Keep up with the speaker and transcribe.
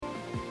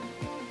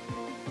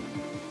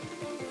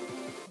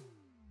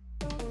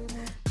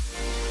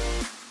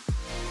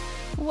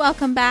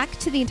Welcome back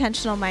to the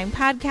Intentional Mind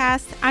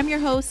Podcast. I'm your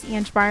host,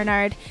 Ange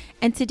Barnard,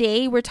 and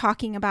today we're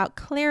talking about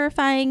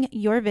clarifying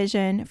your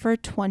vision for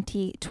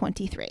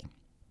 2023.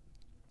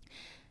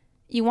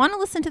 You want to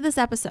listen to this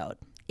episode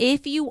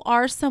if you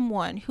are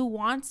someone who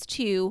wants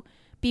to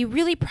be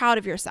really proud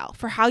of yourself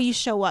for how you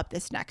show up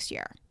this next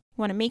year.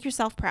 You want to make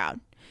yourself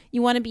proud.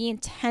 You want to be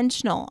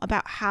intentional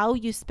about how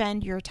you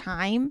spend your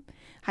time,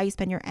 how you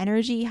spend your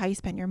energy, how you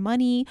spend your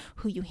money,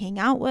 who you hang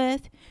out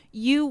with.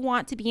 You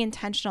want to be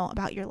intentional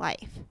about your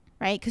life,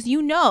 right? Because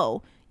you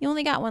know you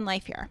only got one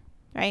life here,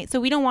 right? So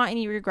we don't want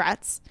any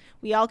regrets.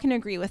 We all can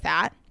agree with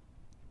that.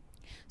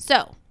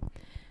 So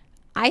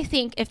I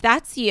think if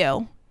that's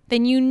you,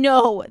 then you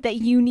know that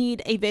you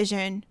need a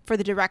vision for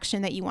the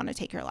direction that you want to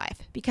take your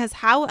life. Because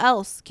how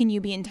else can you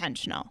be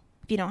intentional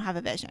if you don't have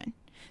a vision?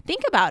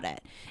 Think about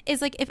it.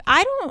 It's like if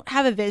I don't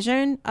have a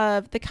vision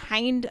of the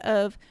kind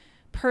of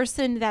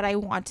person that I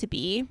want to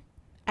be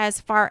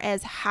as far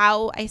as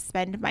how I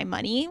spend my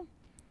money,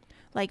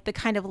 like the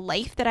kind of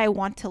life that I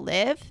want to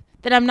live,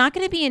 then I'm not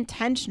going to be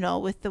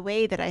intentional with the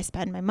way that I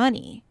spend my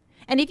money.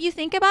 And if you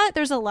think about it,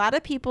 there's a lot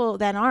of people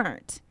that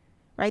aren't,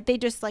 right? They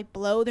just like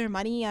blow their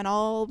money on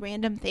all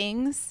random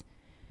things.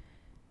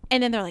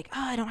 And then they're like,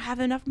 oh, I don't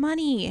have enough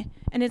money.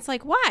 And it's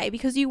like, why?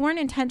 Because you weren't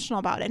intentional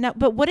about it. Now,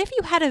 but what if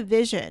you had a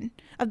vision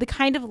of the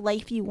kind of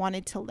life you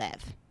wanted to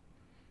live,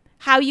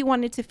 how you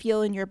wanted to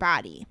feel in your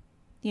body,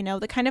 you know,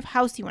 the kind of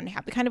house you want to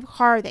have, the kind of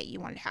car that you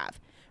want to have,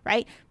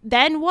 right?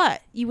 Then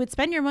what? You would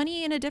spend your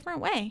money in a different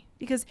way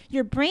because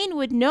your brain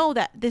would know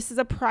that this is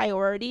a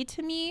priority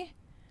to me,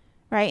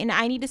 right? And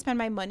I need to spend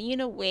my money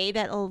in a way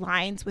that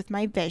aligns with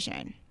my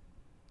vision.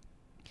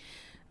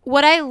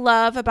 What I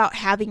love about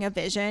having a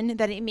vision,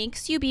 that it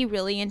makes you be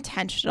really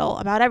intentional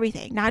about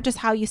everything, not just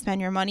how you spend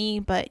your money,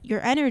 but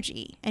your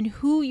energy and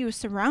who you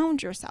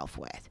surround yourself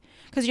with.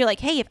 Because you're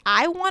like, hey, if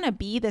I want to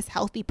be this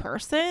healthy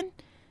person,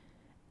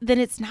 then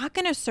it's not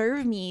going to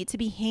serve me to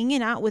be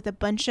hanging out with a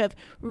bunch of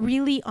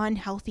really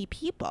unhealthy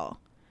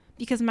people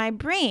because my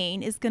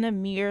brain is going to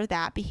mirror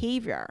that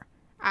behavior.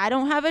 I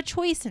don't have a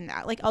choice in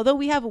that. Like, although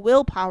we have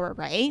willpower,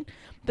 right?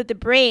 But the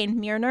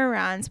brain, mirror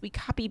neurons, we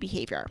copy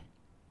behavior.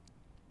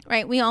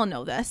 Right? We all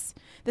know this.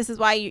 This is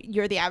why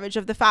you're the average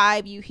of the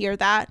 5. You hear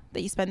that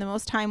you spend the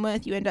most time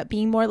with. You end up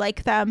being more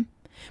like them.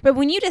 But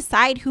when you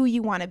decide who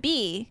you want to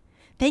be,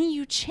 then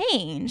you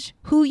change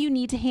who you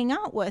need to hang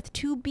out with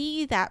to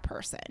be that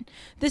person.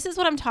 This is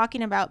what I'm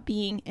talking about,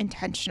 being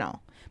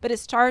intentional. But it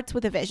starts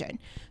with a vision.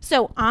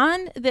 So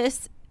on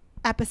this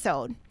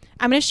episode,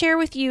 I'm going to share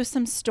with you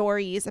some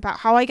stories about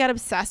how I got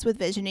obsessed with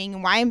visioning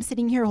and why I'm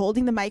sitting here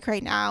holding the mic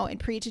right now and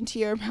preaching to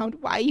you around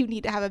why you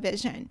need to have a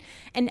vision.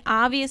 And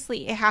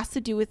obviously, it has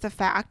to do with the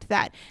fact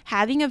that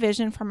having a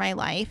vision for my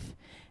life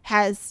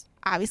has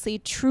obviously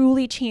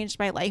truly changed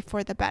my life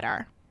for the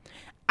better.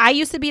 I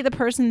used to be the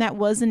person that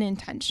wasn't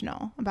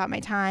intentional about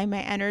my time,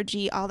 my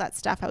energy, all that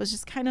stuff. I was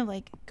just kind of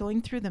like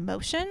going through the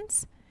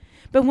motions.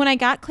 But when I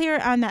got clear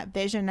on that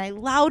vision, I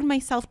allowed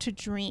myself to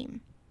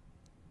dream.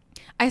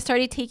 I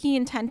started taking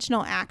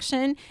intentional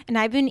action, and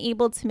I've been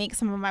able to make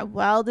some of my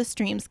wildest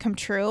dreams come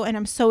true. And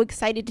I'm so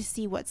excited to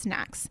see what's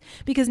next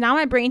because now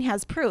my brain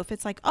has proof.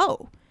 It's like,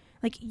 oh,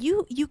 like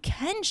you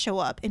can show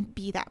up and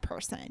be that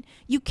person.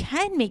 You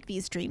can make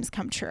these dreams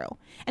come true.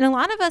 And a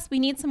lot of us, we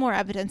need some more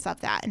evidence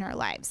of that in our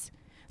lives.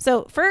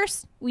 So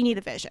first, we need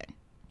a vision.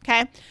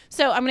 Okay.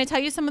 So I'm going to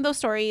tell you some of those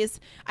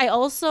stories. I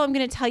also am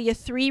going to tell you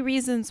 3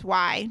 reasons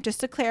why, just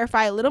to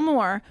clarify a little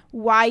more,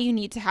 why you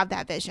need to have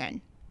that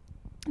vision.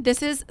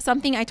 This is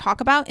something I talk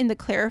about in the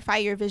Clarify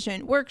Your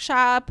Vision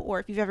workshop,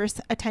 or if you've ever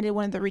attended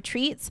one of the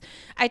retreats,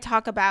 I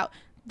talk about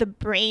the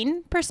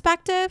brain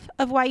perspective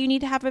of why you need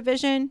to have a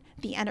vision,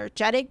 the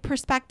energetic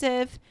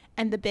perspective,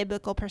 and the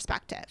biblical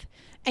perspective.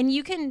 And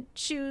you can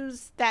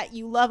choose that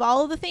you love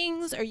all of the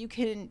things, or you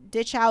can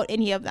ditch out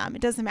any of them.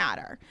 It doesn't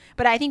matter.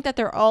 But I think that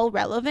they're all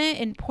relevant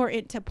and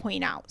important to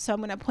point out. So I'm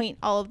going to point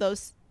all of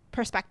those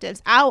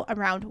perspectives out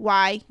around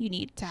why you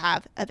need to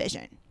have a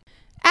vision.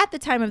 At the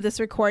time of this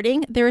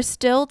recording, there is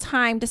still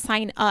time to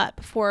sign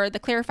up for the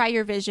Clarify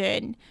Your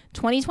Vision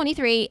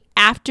 2023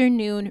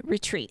 afternoon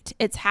retreat.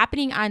 It's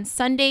happening on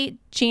Sunday,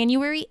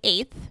 January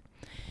 8th,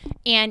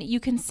 and you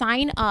can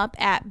sign up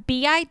at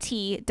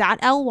bit.ly/CYV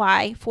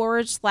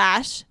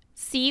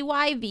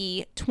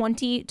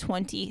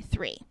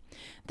 2023.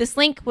 This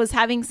link was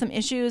having some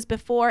issues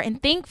before, and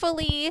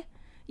thankfully,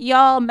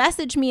 y'all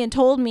messaged me and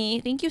told me,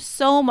 thank you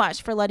so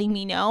much for letting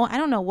me know. I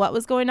don't know what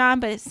was going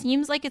on, but it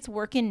seems like it's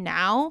working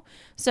now.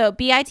 So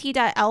bit.ly/CYV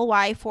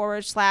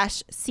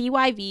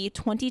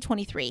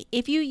 2023.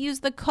 If you use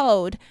the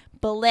code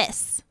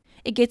BLISS,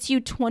 it gets you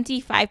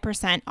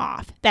 25%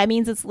 off. That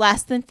means it's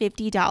less than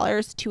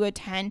 $50 to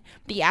attend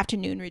the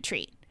afternoon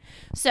retreat.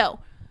 So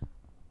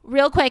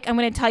real quick, I'm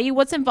going to tell you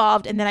what's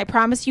involved, and then I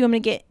promise you I'm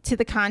going to get to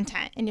the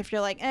content. And if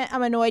you're like,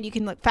 I'm annoyed, you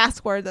can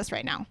fast forward this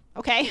right now.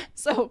 Okay?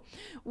 So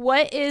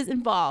what is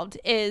involved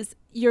is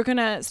you're going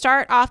to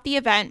start off the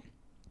event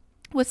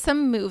with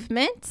some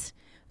movement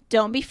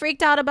Don't be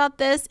freaked out about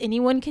this.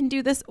 Anyone can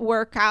do this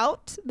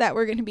workout that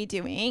we're going to be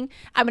doing.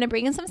 I'm going to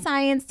bring in some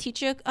science,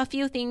 teach you a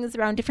few things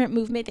around different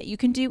movement that you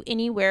can do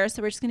anywhere.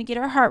 So we're just going to get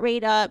our heart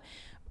rate up.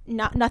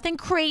 Nothing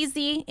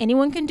crazy.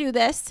 Anyone can do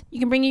this. You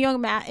can bring your yoga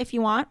mat if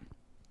you want.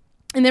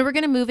 And then we're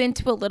going to move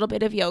into a little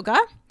bit of yoga.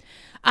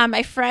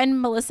 My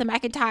friend Melissa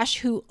McIntosh,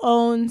 who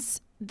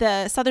owns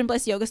the Southern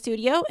Bliss Yoga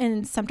Studio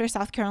in Sumter,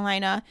 South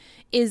Carolina,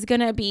 is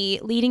going to be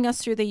leading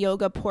us through the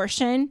yoga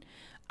portion.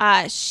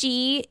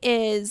 She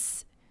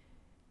is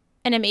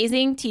an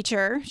amazing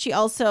teacher. She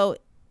also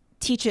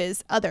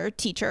teaches other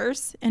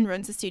teachers and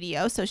runs a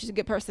studio, so she's a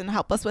good person to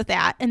help us with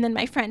that. And then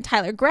my friend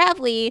Tyler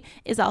Gravely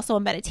is also a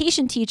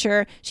meditation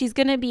teacher. She's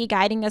going to be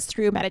guiding us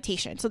through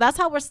meditation. So that's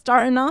how we're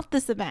starting off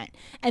this event.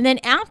 And then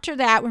after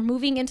that, we're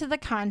moving into the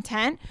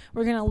content.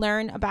 We're going to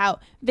learn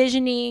about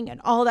visioning and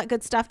all that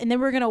good stuff. And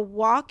then we're going to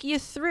walk you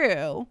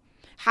through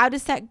how to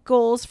set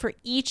goals for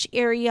each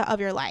area of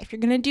your life. You're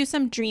going to do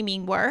some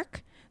dreaming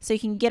work so you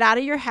can get out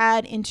of your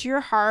head into your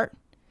heart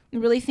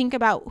and really think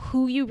about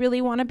who you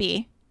really want to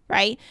be.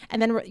 Right? And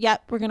then,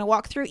 we're going to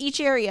walk through each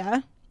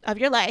area of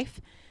your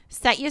life,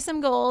 set you some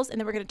goals, and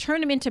then we're going to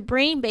turn them into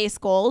brain-based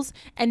goals.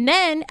 And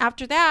then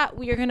after that,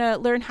 we are going to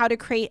learn how to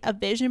create a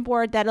vision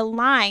board that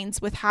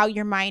aligns with how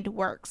your mind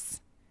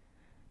works.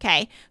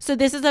 Okay. So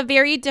this is a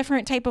very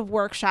different type of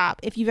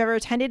workshop. If you've ever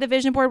attended a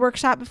vision board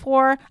workshop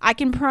before, I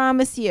can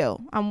promise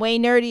you I'm way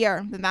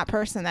nerdier than that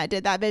person that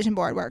did that vision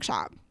board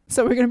workshop.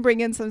 So we're going to bring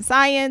in some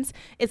science.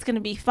 It's going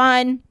to be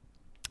fun.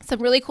 Some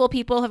really cool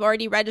people have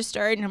already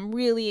registered, and I'm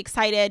really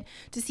excited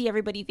to see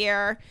everybody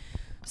there.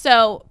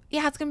 So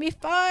yeah, it's going to be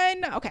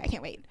fun. Okay, I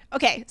can't wait.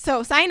 Okay,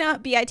 so sign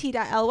up,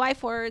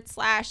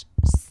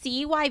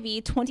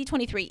 bit.ly/CYV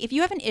 2023. If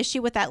you have an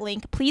issue with that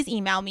link, please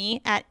email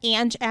me at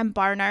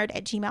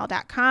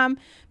angembbarnard@gmail.com.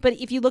 But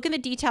if you look in the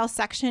details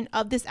section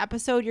of this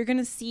episode, you're going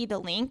to see the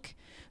link.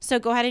 So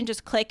go ahead and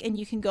just click, and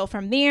you can go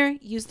from there.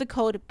 Use the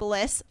code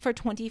BLISS for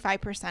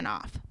 25%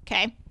 off,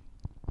 okay?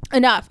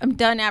 Enough. I'm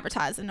done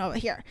advertising over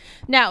here.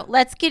 Now,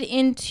 let's get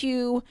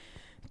into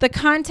the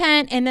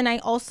content. And then I'm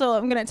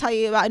going to tell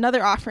you about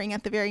another offering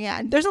at the very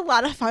end. There's a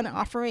lot of fun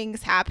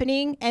offerings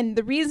happening. And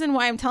the reason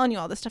why I'm telling you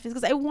all this stuff is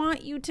because I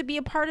want you to be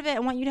a part of it. I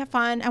want you to have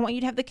fun. I want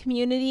you to have the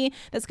community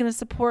that's going to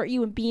support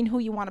you in being who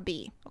you want to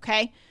be.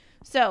 Okay.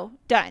 So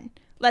done.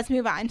 Let's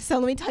move on. So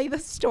let me tell you the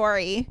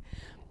story.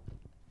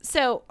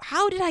 So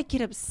how did I get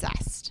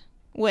obsessed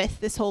with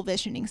this whole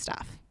visioning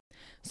stuff?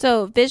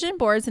 So vision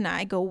boards and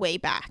I go way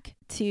back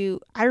to,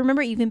 I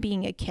remember even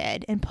being a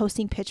kid and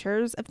posting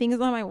pictures of things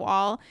on my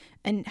wall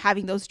and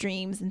having those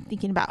dreams and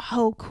thinking about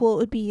how cool it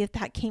would be if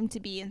that came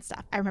to be and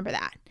stuff. I remember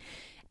that.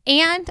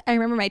 And I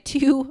remember my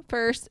two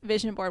first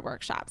vision board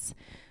workshops.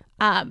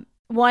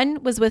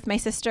 One was with my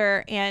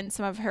sister and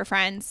some of her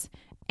friends.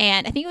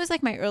 And I think it was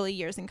like my early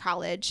years in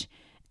college.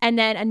 And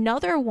then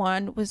another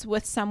one was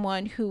with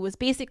someone who was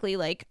basically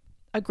like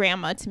a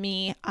grandma to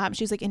me.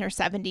 She was like in her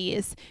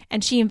 70s,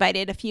 and she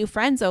invited a few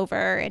friends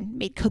over and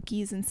made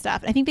cookies and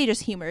stuff. I think they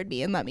just humored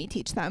me and let me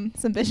teach them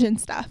some vision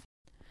stuff.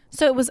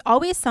 So it was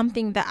always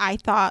something that I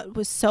thought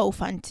was so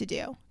fun to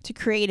do, to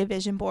create a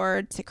vision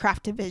board, to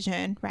craft a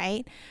vision,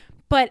 right?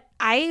 But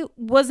I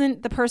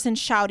wasn't the person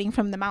shouting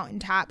from the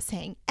mountaintop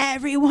saying,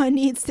 everyone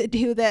needs to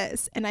do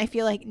this. And I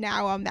feel like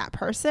now I'm that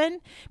person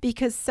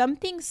because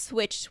something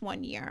switched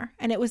one year.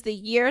 And it was the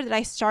year that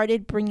I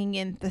started bringing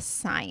in the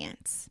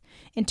science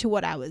into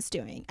what I was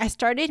doing. I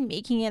started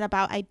making it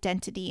about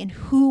identity and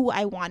who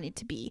I wanted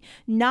to be,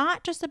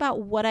 not just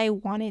about what I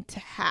wanted to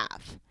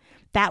have.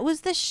 That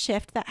was the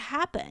shift that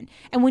happened.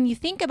 And when you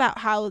think about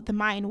how the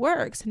mind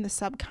works and the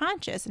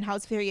subconscious and how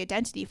it's very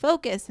identity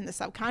focused and the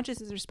subconscious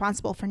is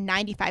responsible for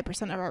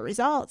 95% of our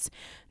results,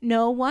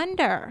 no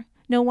wonder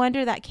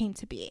that came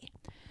to be.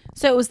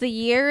 So it was the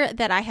year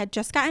that I had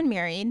just gotten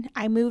married.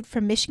 I moved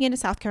from Michigan to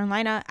South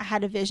Carolina. I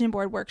had a vision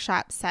board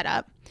workshop set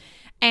up.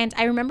 And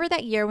I remember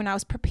that year when I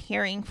was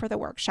preparing for the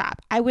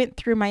workshop, I went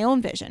through my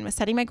own vision, was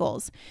setting my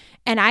goals,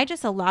 and I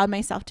just allowed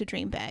myself to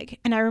dream big.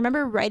 And I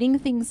remember writing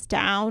things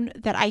down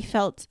that I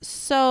felt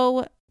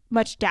so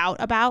much doubt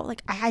about.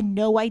 Like I had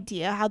no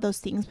idea how those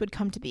things would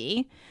come to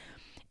be.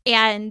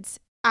 And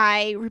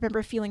I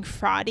remember feeling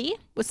fraudy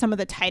with some of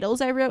the titles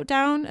I wrote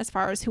down as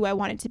far as who I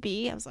wanted to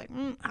be. I was like,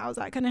 how's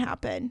that going to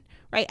happen?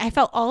 Right? I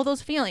felt all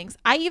those feelings.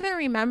 I even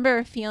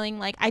remember feeling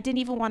like I didn't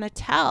even want to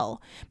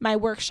tell my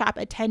workshop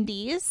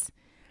attendees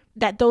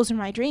that those are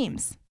my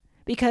dreams,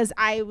 because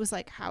I was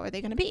like, how are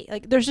they going to be?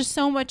 Like, there's just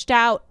so much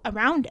doubt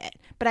around it,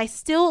 but I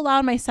still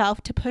allowed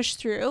myself to push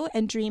through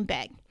and dream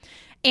big.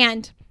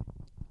 And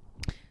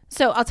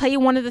so I'll tell you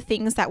one of the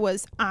things that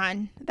was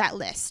on that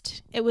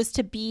list. It was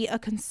to be a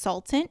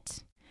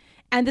consultant.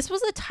 And this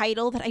was a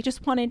title that I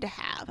just wanted to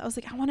have. I was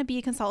like, I want to be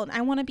a consultant.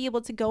 I want to be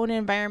able to go into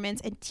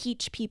environments and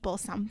teach people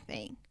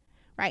something,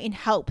 right? And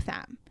help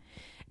them.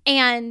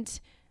 And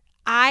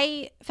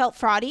I felt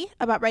fraudy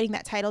about writing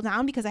that title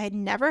down because I had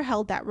never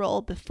held that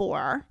role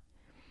before,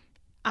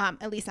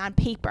 at least on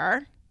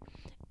paper.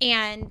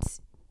 And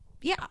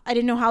yeah, I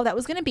didn't know how that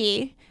was going to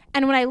be.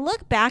 And when I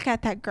look back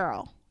at that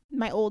girl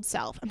my old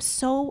self. I'm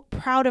so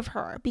proud of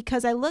her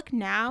because I look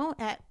now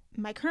at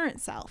my current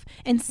self.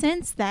 And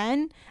since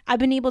then, I've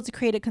been able to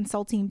create a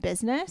consulting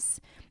business,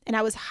 and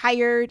I was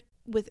hired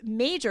with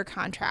major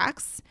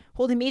contracts,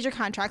 holding major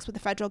contracts with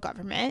the federal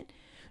government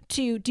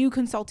to do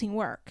consulting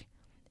work.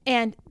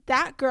 And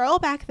that girl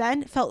back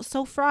then felt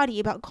so fraudy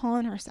about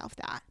calling herself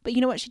that. But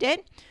you know what she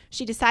did?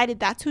 She decided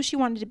that's who she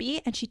wanted to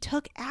be, and she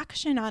took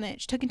action on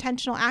it. She took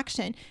intentional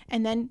action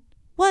and then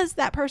was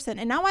that person.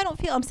 And now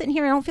I'm sitting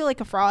here, I don't feel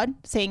like a fraud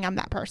saying I'm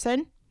that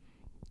person.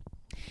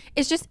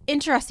 It's just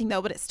interesting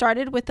though, but it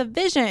started with a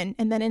vision,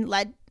 and then it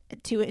led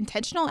to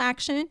intentional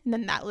action, and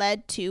then that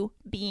led to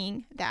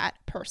being that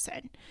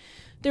person.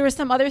 There were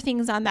some other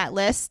things on that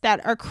list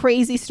that are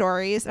crazy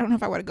stories. I don't know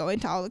if I want to go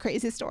into all the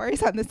crazy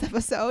stories on this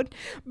episode,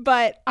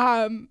 but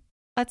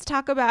let's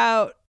talk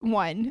about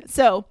one.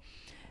 So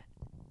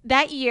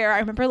that year, I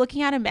remember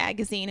looking at a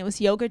magazine. It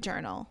was Yoga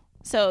Journal.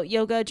 So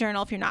Yoga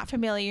Journal, if you're not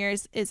familiar,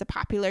 is a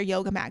popular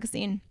yoga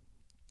magazine.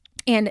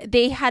 And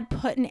they had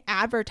put an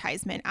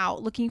advertisement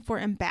out looking for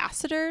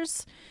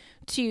ambassadors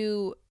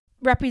to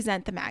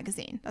represent the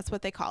magazine. That's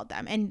what they called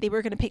them. And they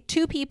were going to pick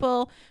 2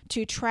 people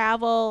to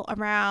travel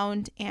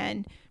around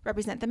and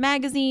represent the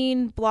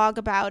magazine, blog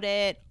about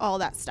it, all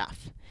that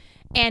stuff.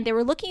 And they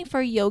were looking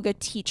for yoga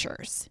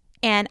teachers.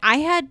 And I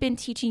had been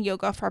teaching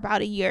yoga for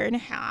about 1.5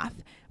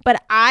 years,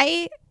 but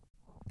I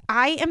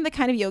am the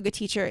kind of yoga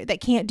teacher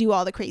that can't do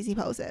all the crazy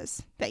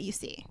poses that you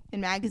see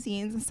in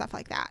magazines and stuff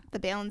like that. The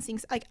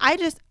balancing, like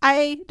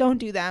I don't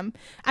do them.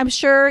 I'm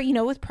sure,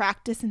 with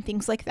practice and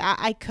things like that,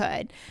 I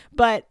could,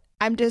 but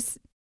I'm just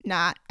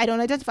not, I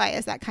don't identify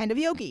as that kind of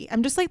yogi.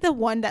 I'm just like the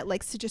one that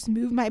likes to just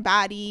move my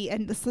body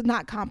and this is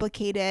not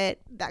complicated,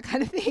 that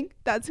kind of thing.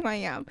 That's who I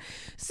am.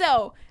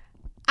 So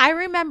I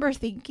remember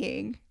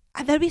thinking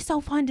that'd be so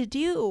fun to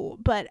do,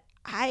 but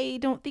I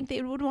don't think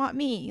they would want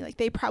me. Like,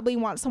 they probably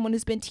want someone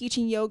who's been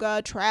teaching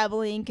yoga,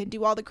 traveling, can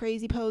do all the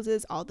crazy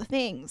poses, all the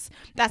things.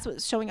 That's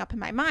what's showing up in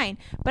my mind.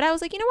 But I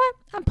was like, you know what?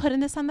 I'm putting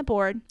this on the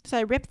board. So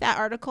I ripped that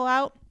article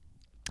out,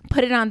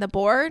 put it on the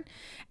board.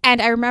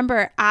 And I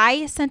remember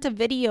I sent a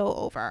video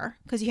over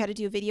because you had to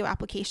do a video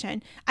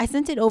application. I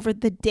sent it over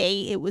the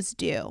day it was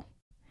due.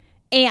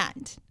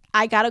 And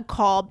I got a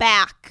call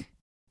back.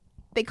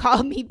 They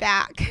called me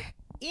back.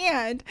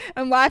 And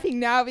I'm laughing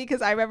now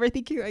because I remember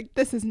thinking, like,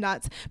 this is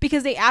nuts,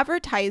 because they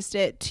advertised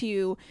it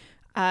to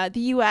the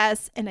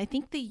US and I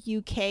think the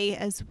UK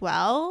as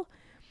well.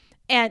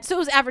 And so it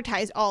was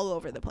advertised all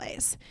over the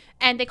place.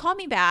 And they called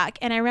me back,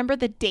 and I remember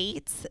the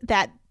dates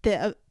that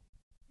they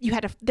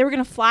were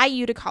going to fly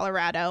you to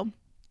Colorado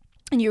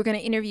and you were going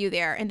to interview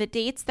there. And the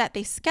dates that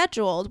they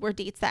scheduled were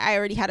dates that I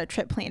already had a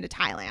trip planned to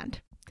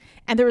Thailand.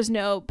 And there was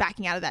no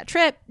backing out of that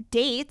trip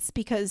dates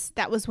because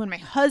that was when my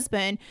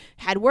husband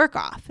had work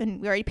off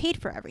and we already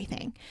paid for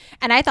everything.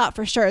 And I thought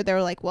for sure they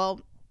were like, well,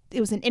 it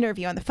was an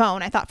interview on the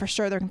phone. I thought for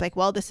sure they're going to be like,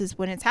 well, this is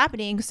when it's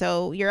happening,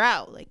 so you're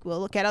out. Like,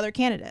 we'll look at other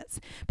candidates.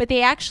 But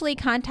they actually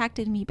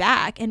contacted me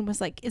back and was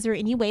like, is there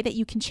any way that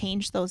you can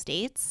change those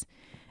dates?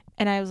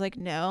 And I was like,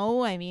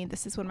 no, I mean,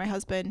 this is when my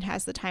husband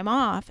has the time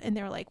off. And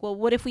they were like, well,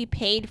 what if we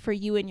paid for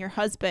you and your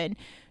husband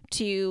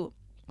to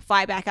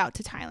fly back out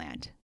to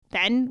Thailand?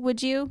 Then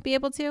would you be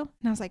able to?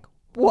 And I was like,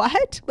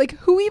 what? Like,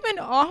 who even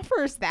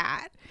offers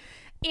that?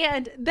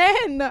 And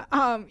then,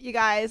 you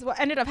guys, what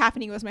ended up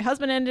happening was my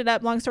husband ended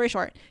up, long story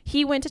short,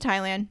 he went to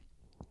Thailand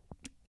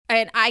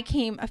and I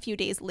came a few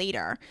days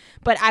later,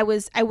 but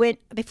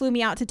they flew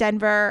me out to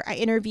Denver. I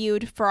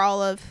interviewed for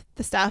all of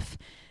the stuff.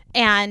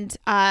 And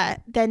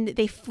then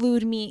they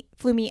flew me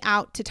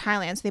out to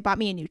Thailand. So they bought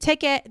me a new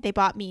ticket. They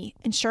bought me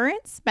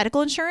insurance,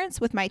 medical insurance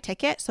with my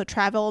ticket. So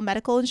travel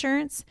medical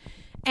insurance.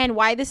 And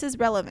why this is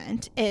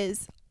relevant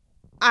is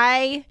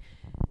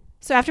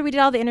so after we did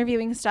all the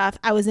interviewing stuff,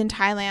 I was in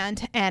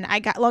Thailand and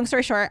long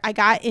story short, I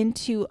got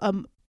into a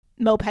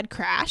moped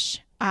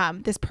crash.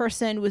 This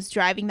person was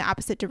driving the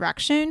opposite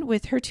direction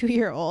with her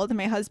 2-year-old, and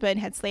my husband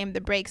had slammed the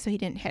brakes so he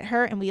didn't hit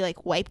her, and we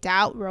like wiped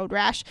out, road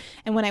rash.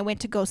 And when I went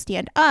to go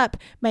stand up,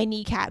 my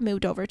kneecap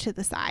moved over to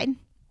the side.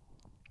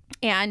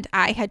 And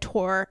I had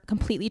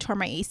completely tore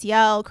my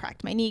ACL,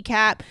 cracked my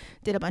kneecap,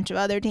 did a bunch of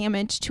other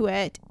damage to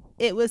it.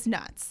 It was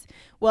nuts.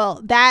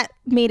 Well, that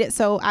made it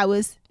so I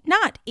was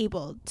not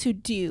able to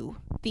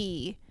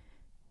be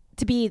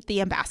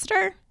the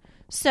ambassador.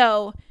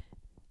 So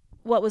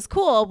what was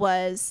cool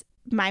was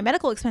my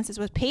medical expenses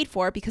was paid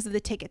for because of the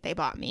ticket they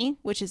bought me,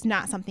 which is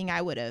not something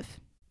I would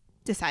have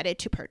decided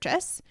to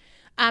purchase.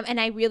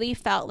 And I really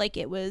felt like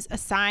it was a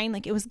sign,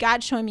 like it was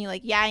God showing me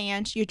like, yeah,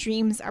 Ange, your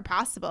dreams are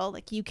possible.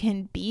 Like, you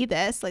can be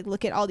this, like,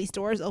 look at all these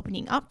doors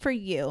opening up for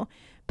you.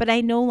 But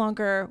I no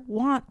longer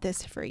want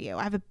this for you.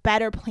 I have a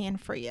better plan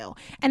for you.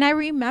 And I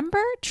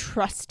remember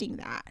trusting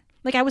that.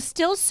 Like, I was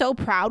still so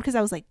proud because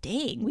I was like,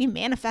 dang, we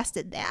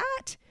manifested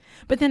that.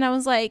 But then I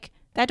was like,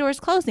 that door's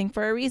closing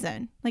for a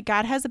reason. Like,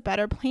 God has a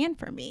better plan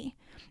for me.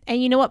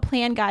 And you know what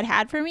plan God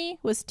had for me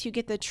was to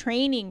get the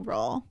training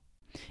role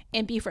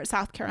in Beaufort,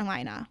 South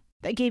Carolina.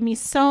 That gave me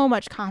so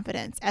much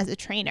confidence as a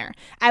trainer.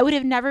 I would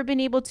have never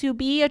been able to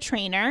be a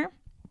trainer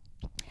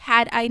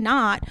had I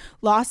not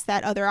lost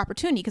that other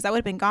opportunity, because I would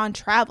have been gone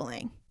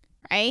traveling,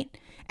 right?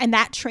 And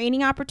that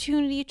training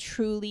opportunity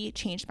truly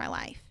changed my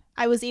life.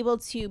 I was able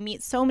to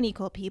meet so many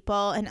cool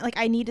people, and like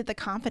I needed the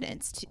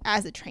confidence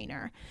as a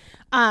trainer.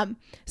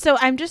 So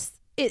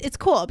it's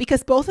cool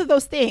because both of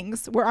those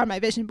things were on my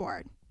vision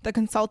board, the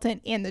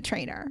consultant and the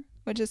trainer,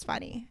 which is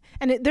funny.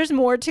 And there's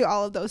more to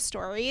all of those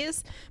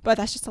stories, but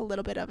that's just a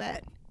little bit of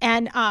it.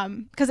 And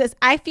because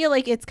I feel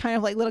like it's kind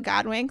of like little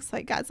God winks,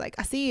 like God's like,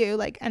 I see you,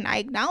 like, and I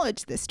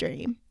acknowledge this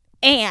dream,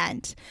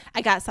 and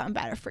I got something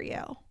better for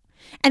you.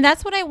 And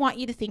that's what I want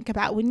you to think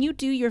about when you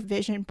do your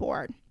vision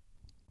board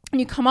and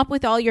you come up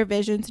with all your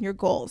visions and your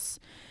goals.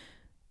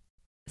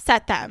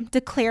 Set them,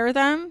 declare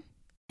them,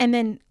 and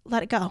then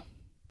let it go.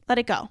 Let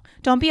it go.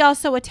 Don't be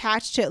also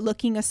attached to it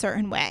looking a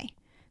certain way.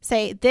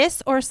 Say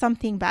this or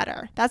something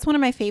better. That's one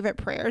of my favorite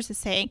prayers, is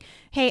saying,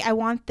 hey, I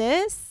want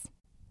this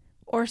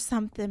or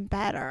something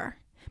better.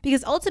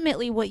 Because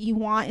ultimately what you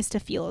want is to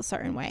feel a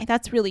certain way.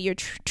 That's really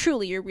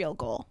truly your real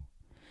goal.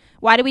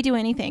 Why do we do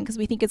anything? Because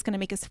we think it's going to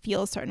make us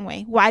feel a certain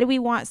way. Why do we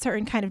want a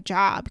certain kind of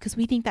job? Because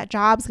we think that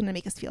job's going to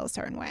make us feel a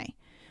certain way.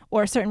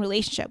 Or a certain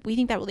relationship. We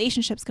think that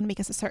relationship's going to make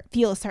us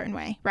feel a certain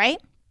way, right?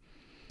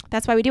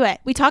 That's why we do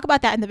it. We talk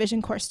about that in the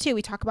vision course too.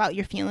 We talk about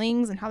your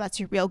feelings and how that's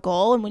your real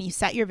goal. And when you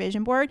set your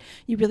vision board,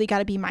 you really got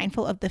to be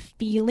mindful of the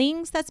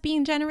feelings that's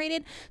being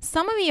generated.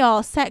 Some of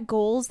y'all set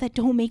goals that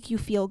don't make you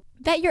feel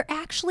that you're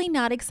actually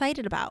not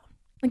excited about.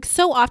 Like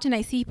so often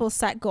I see people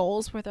set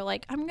goals where they're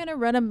like, I'm going to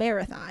run a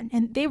marathon.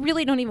 And they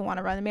really don't even want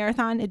to run a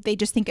marathon. They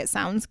just think it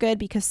sounds good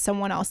because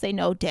someone else they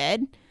know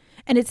did.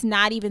 And it's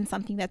not even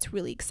something that's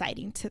really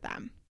exciting to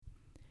them.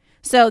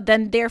 So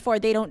then therefore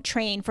they don't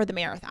train for the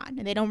marathon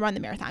and they don't run the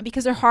marathon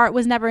because their heart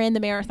was never in the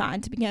marathon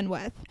to begin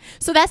with.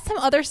 So that's some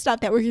other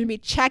stuff that we're going to be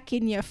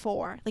checking you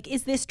for. Like,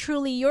 is this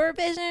truly your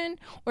vision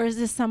or is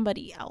this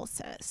somebody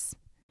else's?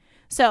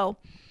 So,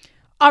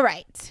 all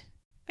right.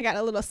 I got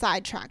a little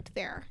sidetracked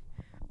there.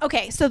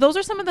 Okay, so those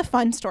are some of the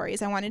fun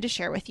stories I wanted to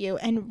share with you.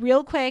 And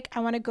real quick, I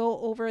want to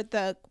go over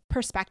the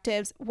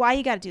perspectives, why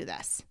you got to do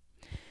this.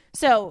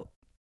 So,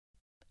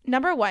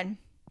 number one,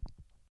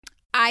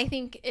 I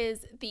think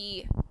is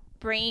the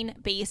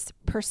brain-based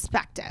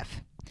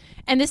perspective.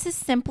 And this is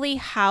simply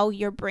how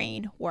your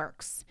brain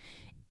works.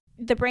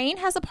 The brain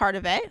has a part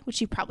of it,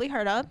 which you've probably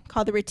heard of,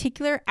 called the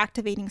reticular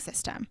activating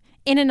system.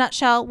 In a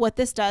nutshell, what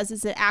this does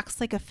is it acts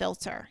like a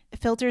filter. It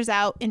filters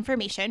out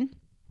information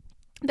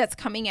that's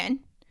coming in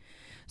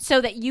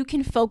so that you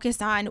can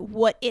focus on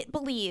what it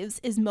believes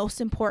is most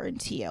important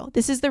to you.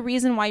 This is the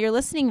reason why you're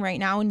listening right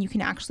now and you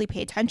can actually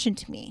pay attention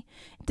to me,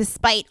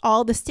 despite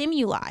all the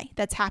stimuli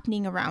that's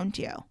happening around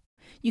you.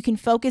 You can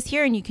focus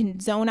here and you can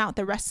zone out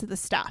the rest of the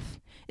stuff.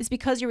 It's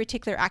because your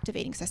reticular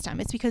activating system.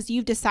 It's because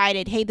you've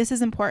decided, hey, this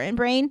is important,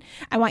 brain.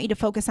 I want you to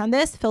focus on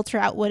this, filter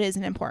out what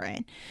isn't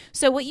important.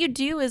 So what you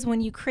do is when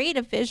you create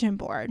a vision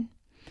board,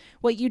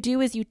 what you do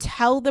is you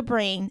tell the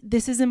brain,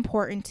 this is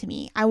important to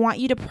me. I want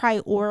you to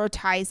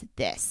prioritize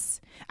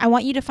this. I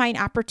want you to find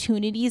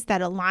opportunities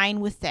that align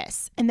with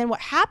this. And then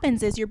what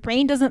happens is your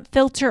brain doesn't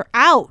filter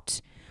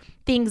out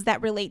things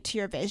that relate to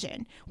your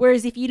vision.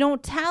 Whereas if you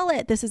don't tell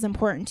it this is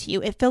important to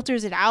you, it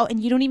filters it out and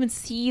you don't even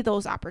see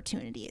those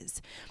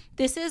opportunities.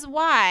 This is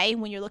why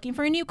when you're looking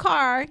for a new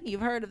car,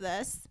 you've heard of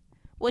this,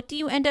 what do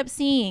you end up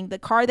seeing? The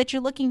car that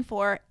you're looking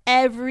for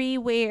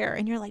everywhere.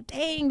 And you're like,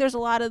 dang, there's a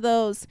lot of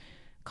those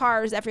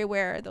cars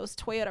everywhere, those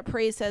Toyota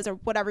Priuses or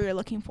whatever you're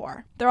looking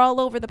for. They're all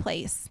over the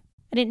place.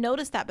 I didn't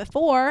notice that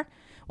before.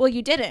 Well,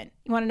 you didn't.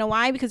 You want to know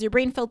why? Because your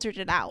brain filtered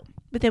it out.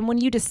 But then when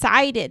you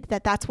decided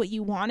that that's what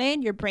you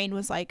wanted, your brain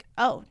was like,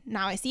 oh,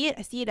 now I see it,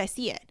 I see it, I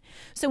see it.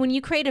 So when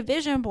you create a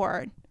vision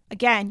board,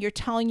 again, you're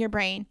telling your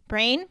brain,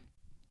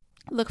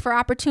 look for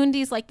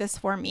opportunities like this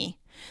for me.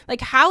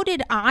 Like, how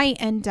did I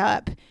end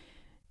up,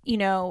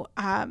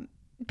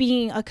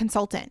 being a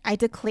consultant? I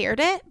declared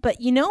it, but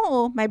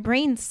my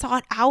brain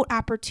sought out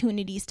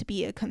opportunities to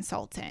be a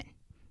consultant.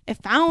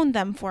 It found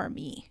them for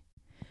me,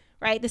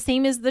 right? The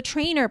same as the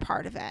trainer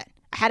part of it.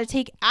 I had to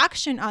take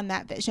action on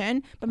that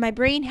vision, but my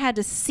brain had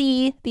to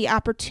see the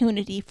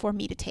opportunity for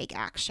me to take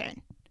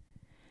action.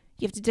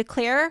 You have to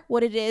declare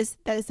what it is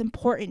that is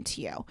important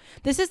to you.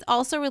 This is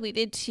also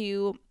related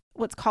to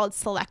what's called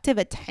selective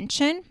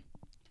attention.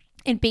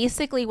 And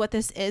basically what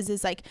this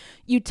is like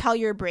you tell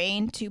your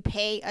brain to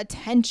pay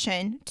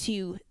attention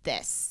to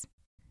this.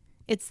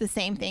 It's the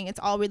same thing.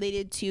 It's all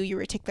related to your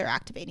reticular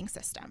activating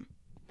system.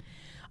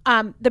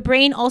 The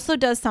brain also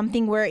does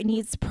something where it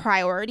needs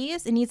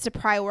priorities. It needs to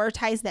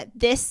prioritize that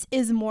this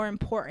is more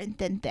important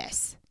than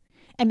this.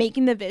 And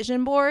making the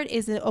vision board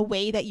is a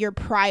way that you're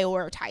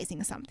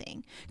prioritizing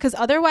something. Because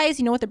otherwise,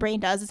 what the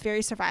brain does is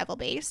very survival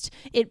based.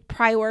 It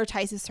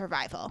prioritizes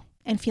survival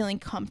and feeling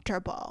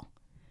comfortable,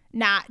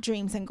 not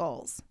dreams and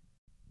goals,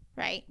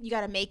 right? You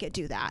got to make it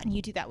do that. And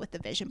you do that with the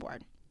vision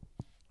board.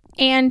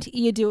 And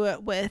you do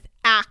it with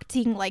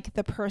acting like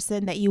the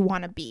person that you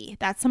want to be.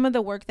 That's some of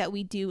the work that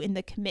we do in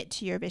the Commit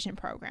to Your Vision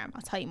program.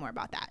 I'll tell you more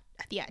about that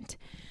at the end.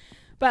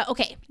 But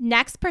okay,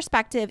 next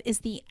perspective is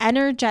the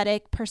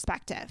energetic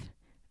perspective.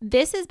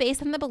 This is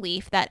based on the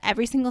belief that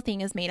every single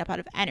thing is made up out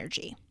of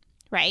energy,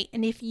 right?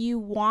 And if you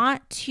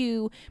want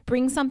to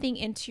bring something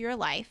into your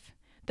life,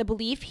 the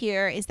belief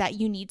here is that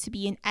you need to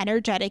be an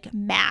energetic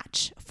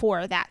match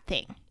for that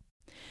thing.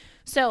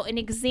 So an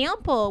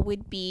example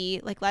would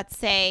be like, let's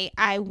say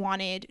I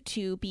wanted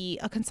to be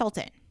a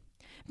consultant.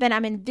 Then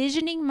I'm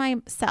envisioning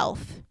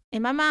myself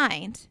in my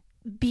mind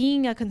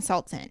being a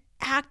consultant,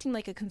 acting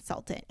like a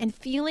consultant, and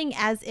feeling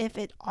as if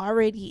it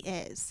already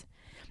is.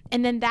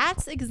 And then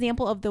that's an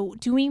example of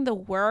doing the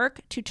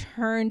work to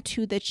turn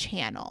to the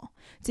channel,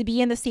 to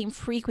be in the same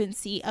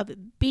frequency of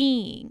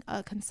being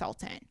a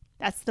consultant.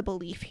 That's the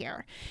belief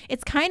here.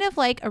 It's kind of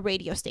like a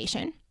radio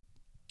station.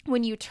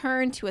 When you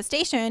turn to a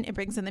station, it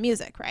brings in the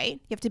music, right?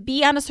 You have to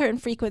be on a certain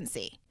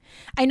frequency.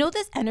 I know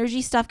this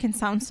energy stuff can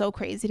sound so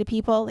crazy to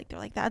people. Like they're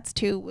like, that's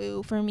too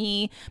woo for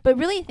me. But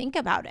really think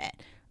about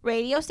it.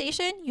 Radio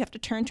station, you have to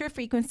turn to a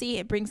frequency.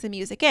 It brings the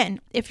music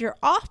in. If you're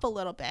off a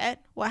little bit,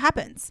 what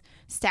happens?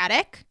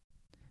 Static.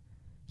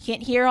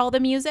 Can't hear all the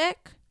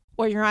music,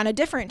 or you're on a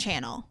different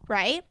channel,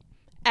 right?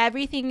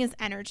 Everything is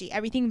energy.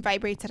 Everything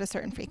vibrates at a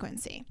certain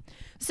frequency.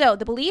 So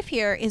the belief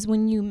here is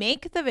when you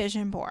make the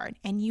vision board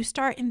and you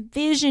start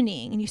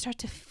envisioning and you start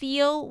to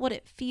feel what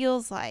it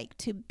feels like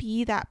to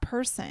be that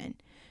person,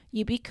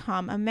 you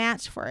become a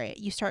match for it.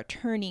 You start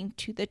turning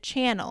to the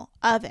channel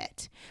of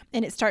it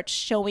and it starts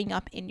showing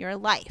up in your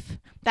life.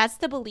 That's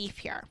the belief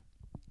here.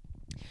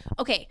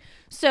 Okay,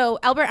 so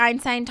Albert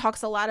Einstein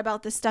talks a lot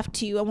about this stuff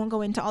too. I won't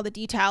go into all the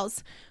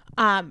details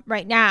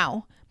right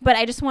now, but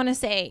I just want to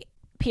say,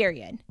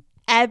 period.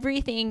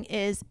 Everything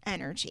is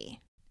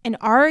energy. And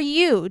are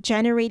you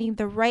generating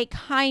the right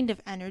kind of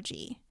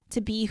energy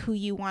to be who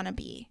you want to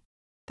be?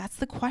 That's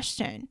the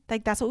question.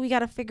 Like, that's what we got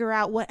to figure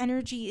out, what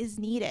energy is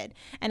needed.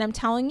 And I'm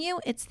telling you,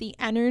 it's the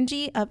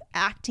energy of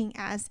acting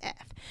as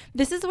if.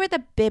 This is where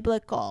the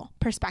biblical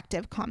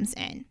perspective comes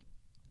in.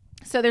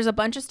 So there's a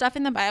bunch of stuff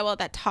in the Bible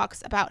that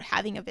talks about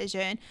having a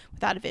vision.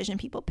 Without a vision,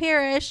 people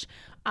perish.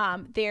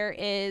 There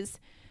is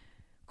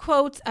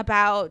quotes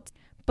about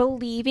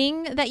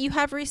believing that you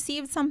have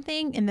received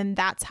something, and then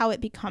that's how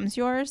it becomes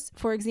yours.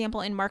 For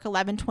example, in Mark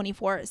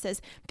 11:24, it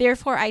says,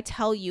 "Therefore I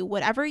tell you,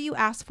 whatever you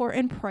ask for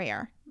in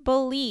prayer,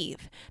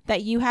 believe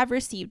that you have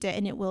received it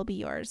and it will be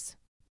yours."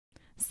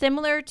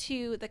 Similar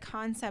to the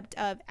concept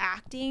of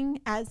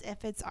acting as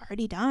if it's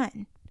already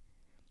done,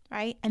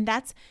 right? And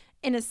that's,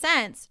 in a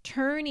sense,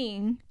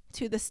 turning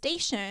to the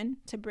station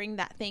to bring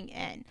that thing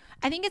in.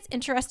 I think it's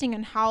interesting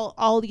in how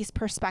all these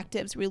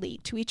perspectives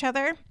relate to each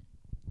other.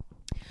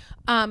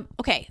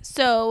 Okay,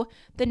 so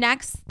the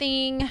next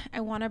thing I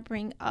want to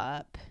bring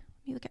up,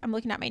 I'm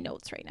looking at my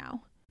notes right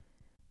now.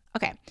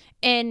 Okay,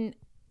 in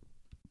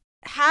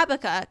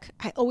Habakkuk,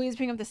 I always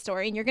bring up this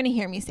story, and you're going to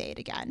hear me say it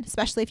again,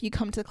 especially if you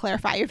come to the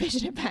Clarify Your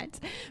Vision event.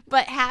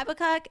 But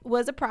Habakkuk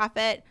was a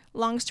prophet.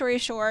 Long story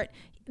short,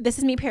 this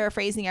is me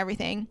paraphrasing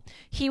everything.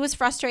 He was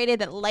frustrated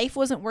that life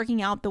wasn't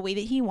working out the way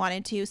that he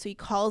wanted to, so he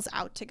calls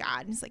out to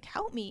God. And he's like,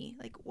 help me.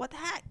 Like, what the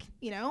heck?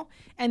 You know?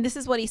 And this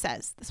is what he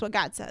says. This is what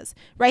God says.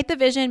 Write the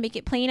vision, make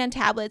it plain on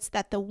tablets,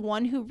 that the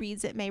one who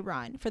reads it may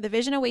run. For the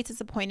vision awaits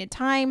its appointed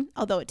time.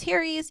 Although it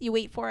tarries, you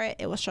wait for it,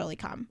 it will surely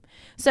come.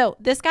 So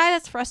this guy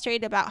that's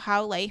frustrated about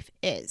how life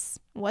is,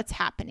 what's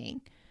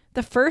happening,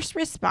 the first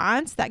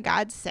response that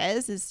God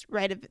says is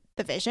write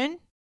the vision.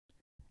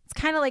 It's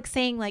kind of like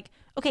saying, like,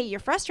 okay, you're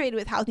frustrated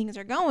with how things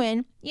are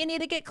going. You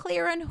need to get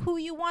clear on who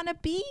you want to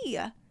be.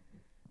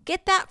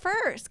 Get that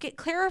first.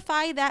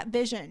 Clarify that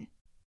vision.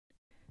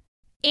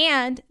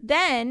 And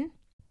then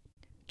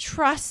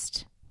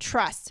trust.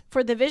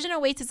 For the vision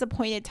awaits its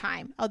appointed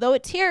time. Although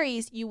it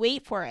tarries, you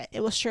wait for it.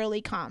 It will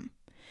surely come.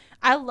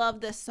 I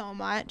love this so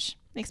much.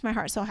 Makes my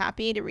heart so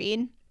happy to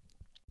read.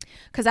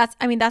 Because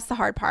that's the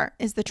hard part,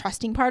 is the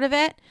trusting part of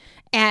it.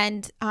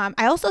 And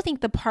I also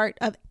think the part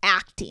of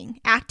acting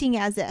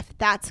as if,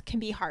 that can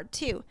be hard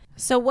too.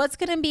 So what's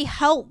going to be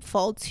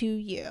helpful to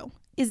you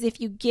is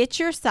if you get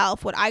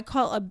yourself what I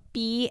call a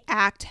be,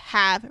 act,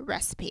 have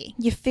recipe.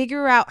 You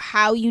figure out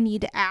how you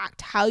need to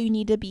act, how you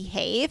need to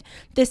behave.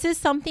 This is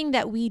something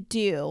that we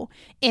do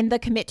in the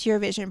Commit to Your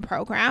Vision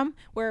program,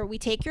 where we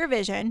take your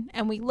vision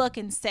and we look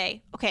and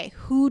say, okay,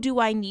 who do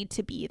I need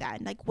to be then?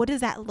 Like, what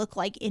does that look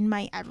like in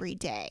my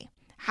everyday?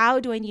 How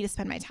do I need to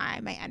spend my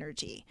time, my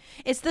energy?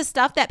 It's the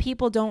stuff that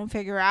people don't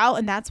figure out,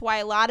 and that's why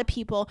a lot of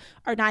people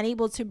are not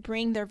able to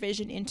bring their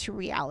vision into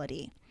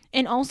reality.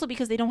 And also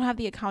because they don't have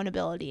the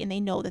accountability and they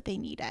know that they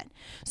need it.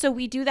 So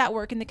we do that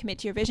work in the Commit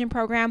to Your Vision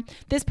program.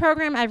 This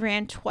program I've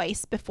ran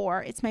twice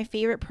before. It's my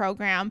favorite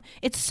program.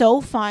 It's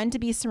so fun to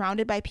be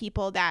surrounded by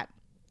people that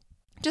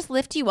just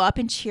lift you up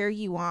and cheer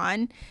you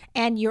on.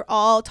 And you're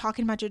all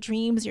talking about your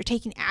dreams. You're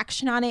taking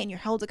action on it and you're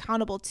held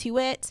accountable to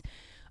it.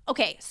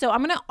 Okay, so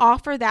I'm going to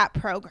offer that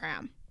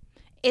program.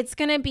 I'm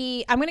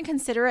going to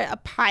consider it a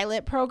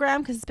pilot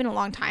program because it's been a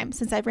long time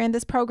since I've ran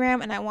this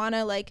program, and I want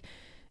to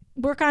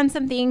work on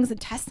some things and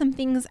test some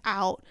things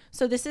out.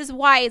 So this is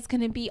why it's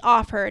going to be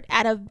offered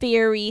at a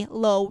very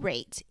low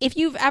rate. If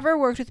you've ever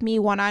worked with me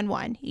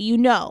one-on-one, you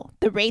know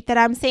the rate that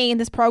I'm saying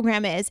this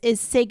program is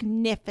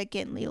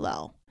significantly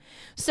low.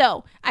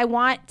 So I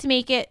want to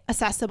make it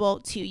accessible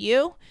to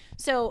you.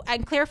 So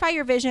and Clarify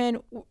Your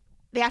Vision,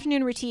 the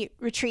afternoon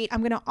retreat,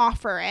 I'm going to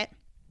offer it.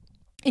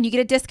 And you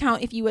get a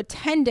discount if you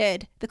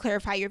attended the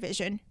Clarify Your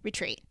Vision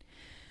retreat.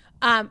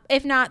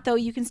 If not, though,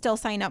 you can still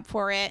sign up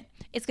for it.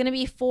 It's going to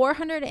be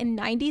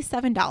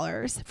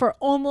 $497 for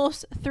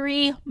almost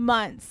 3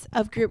 months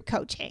of group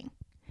coaching,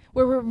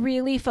 where we're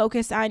really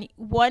focused on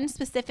one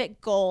specific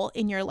goal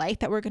in your life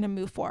that we're going to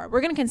move for.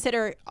 We're going to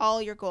consider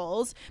all your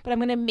goals, but I'm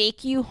going to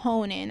make you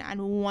hone in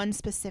on one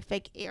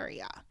specific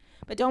area.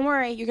 But don't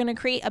worry, you're going to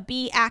create a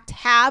be, act,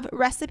 have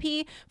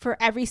recipe for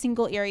every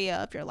single area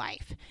of your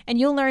life. And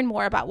you'll learn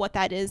more about what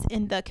that is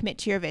in the Commit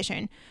to Your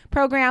Vision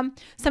program.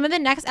 Some of the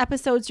next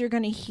episodes you're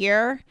going to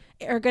hear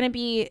are going to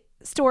be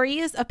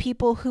stories of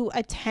people who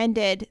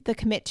attended the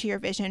Commit to Your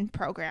Vision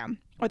program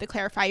or the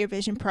Clarify Your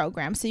Vision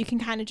program. So you can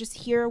kind of just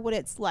hear what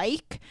it's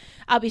like.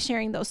 I'll be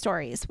sharing those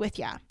stories with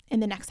you in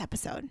the next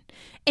episode.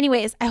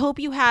 Anyways, I hope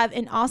you have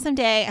an awesome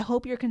day. I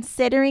hope you're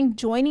considering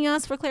joining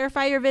us for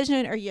Clarify Your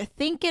Vision, or you're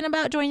thinking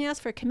about joining us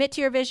for Commit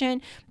to Your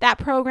Vision. That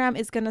program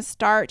is going to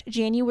start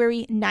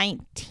January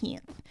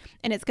 19th,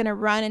 and it's going to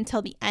run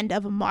until the end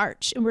of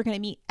March. And we're going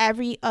to meet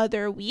every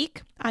other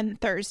week on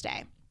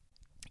Thursday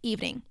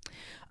evening.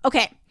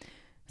 Okay.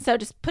 So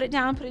just put it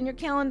down, put it in your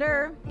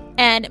calendar,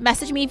 and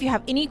message me if you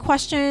have any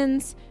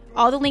questions.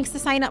 All the links to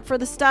sign up for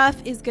the stuff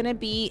is going to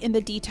be in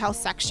the details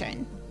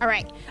section. All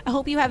right. I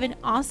hope you have an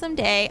awesome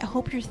day. I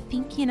hope you're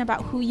thinking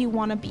about who you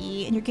want to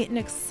be and you're getting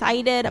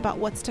excited about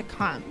what's to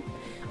come.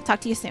 I'll talk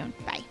to you soon.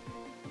 Bye.